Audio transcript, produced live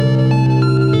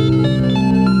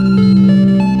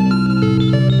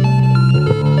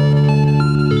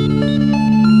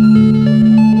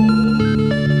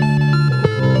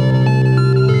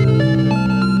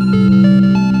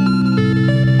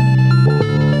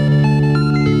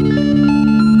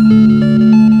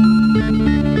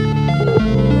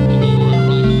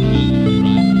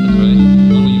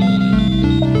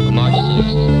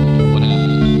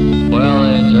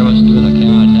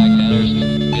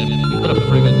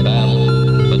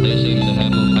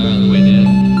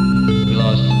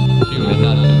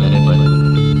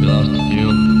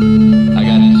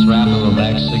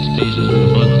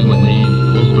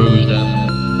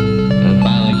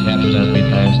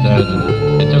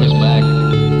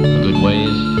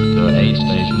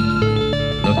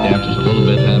a little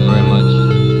bit, not very much.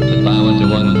 If I went to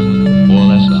one, more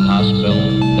or less, a hospital,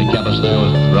 they kept us there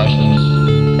with Russians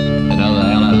and other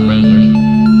Allied prisoners.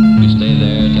 We stayed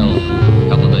there until a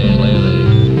couple of days later,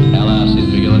 the Allies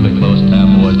seemed to be getting a little bit close,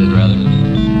 town boys did rather.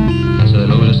 And so they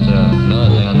moved us to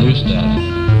another thing, a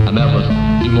newsstand. I met with a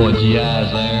few more GIs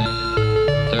there.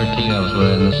 13 of us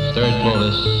were in this third floor of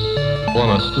this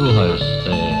former schoolhouse.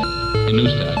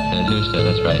 Newstead,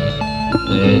 that's right.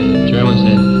 The Germans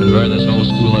had converted this whole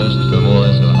schoolhouse to more or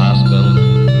less a hospital.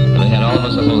 And they had all of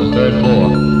us up on the third floor.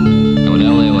 And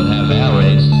whenever they would have air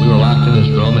raids, we were locked in this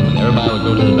room and everybody would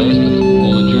go to the basement.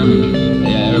 All the Germans.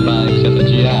 Yeah, everybody except the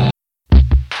GI.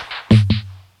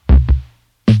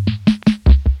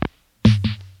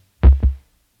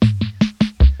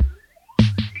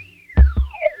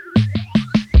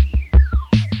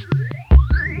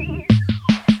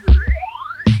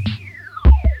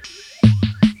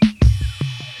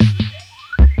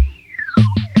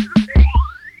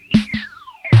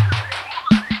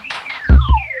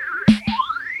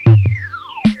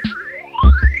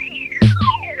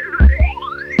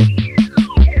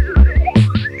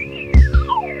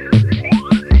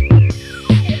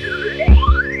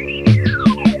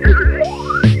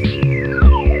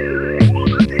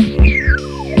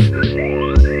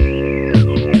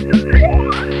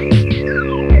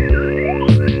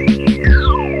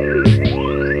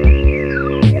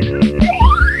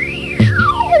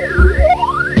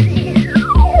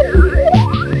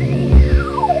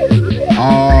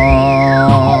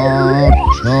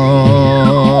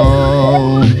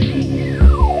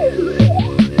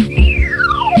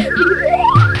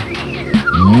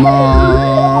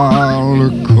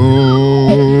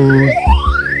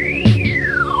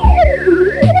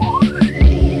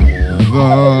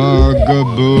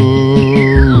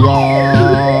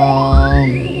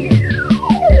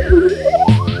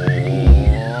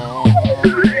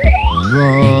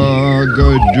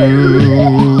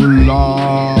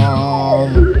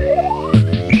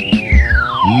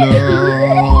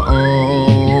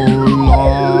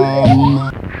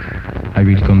 I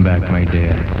will come back, my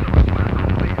dear,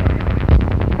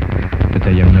 but I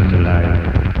am not alive.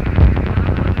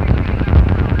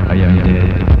 I am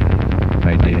dead,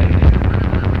 my dear.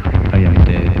 I am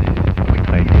dead,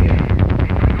 my dear.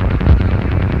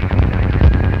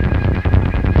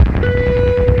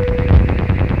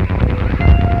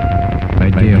 My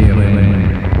dear friend,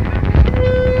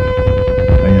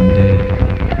 I am dead.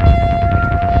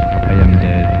 I am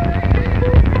dead.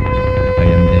 I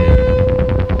am dead.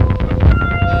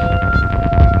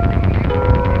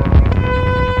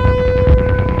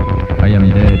 I am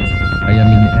dead. I am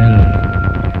in hell.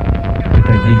 But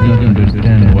I did not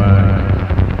understand why.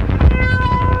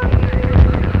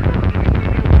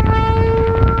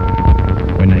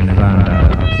 When I found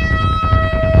out,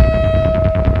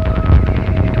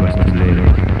 it was too late.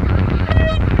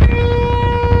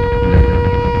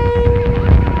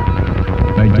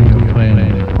 My dear friend,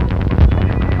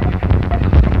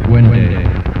 one day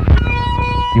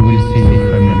you will see your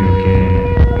family again.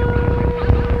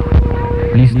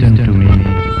 Listen to me,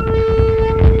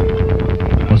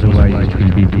 otherwise it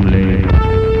will be too late,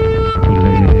 too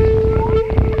late.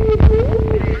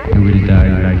 You will die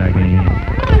like me,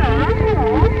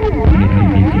 and it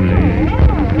will be too late,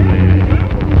 too late.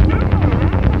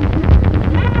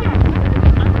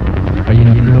 I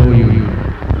implore you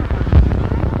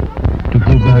to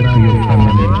go back to your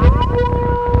family.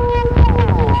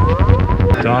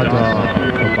 Dada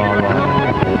Kabbalah,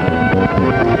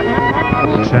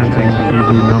 chanting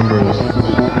Hebrew numbers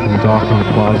in darkened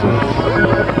closets,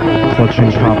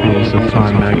 clutching copies of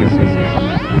Time magazine,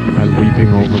 and weeping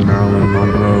over Marilyn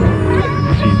Monroe in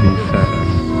TV sets.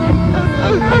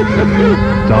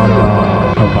 Dada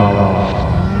Kabbalah,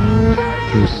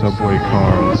 through subway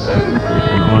cars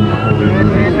and unholy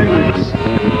movie theaters,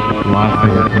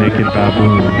 laughing at naked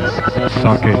baboons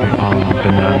sucking on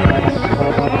bananas.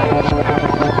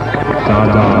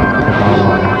 Dada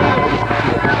Kabbalah,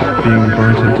 being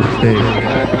burnt at the stake,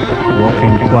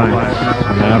 walking planks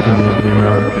on the Avenue of the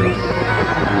Americas,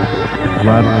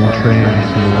 rattling trains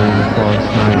in the lone forest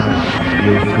night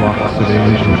with flocks of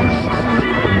angels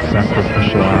in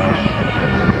sacrificial ash.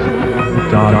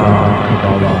 Dada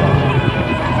Kabbalah,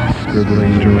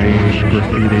 scribbling deranged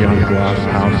graffiti on glass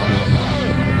houses,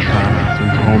 trapped in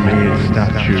homemade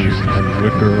statues and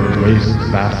wicker waste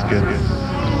baskets.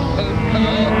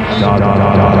 Dada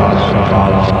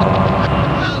Kabbalah,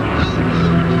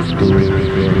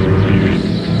 abuse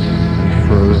and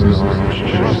frozen orange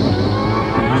juice,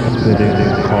 spitting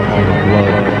and coughing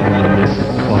blood in the mist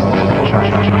cloud of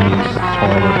Chinese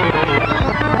toilet.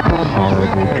 Horrible.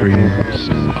 terrible dreams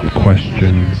of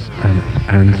questions and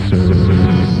answers.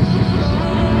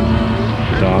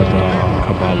 Dada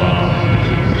Kabbalah,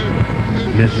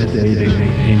 misstating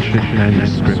ancient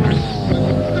manuscripts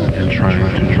and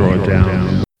trying to draw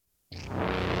down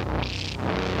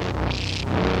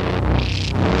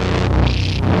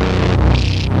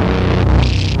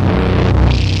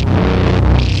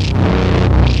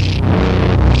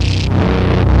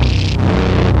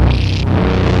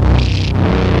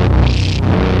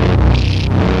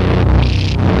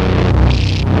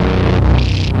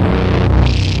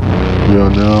We are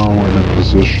now in a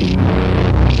position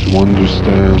to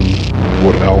understand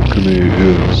what alchemy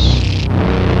is.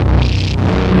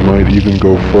 We might even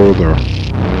go further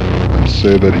and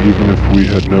say that even if we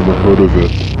had never heard of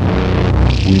it,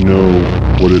 we know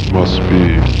what it must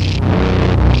be.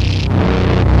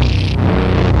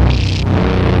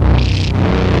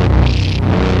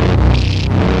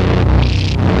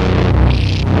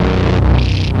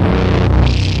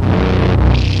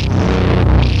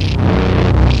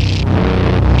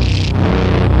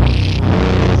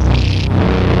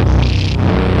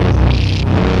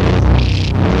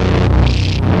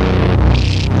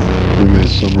 We may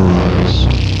summarize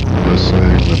by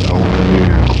saying that alchemy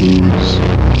includes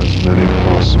as many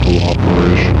possible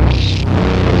operations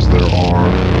as there are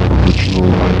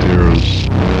original ideas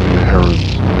inherent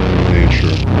in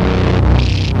nature.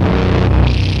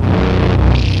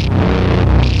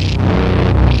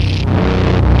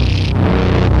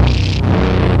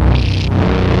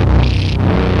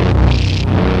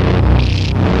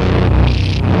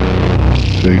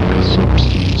 Take a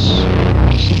substance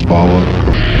symbolic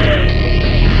of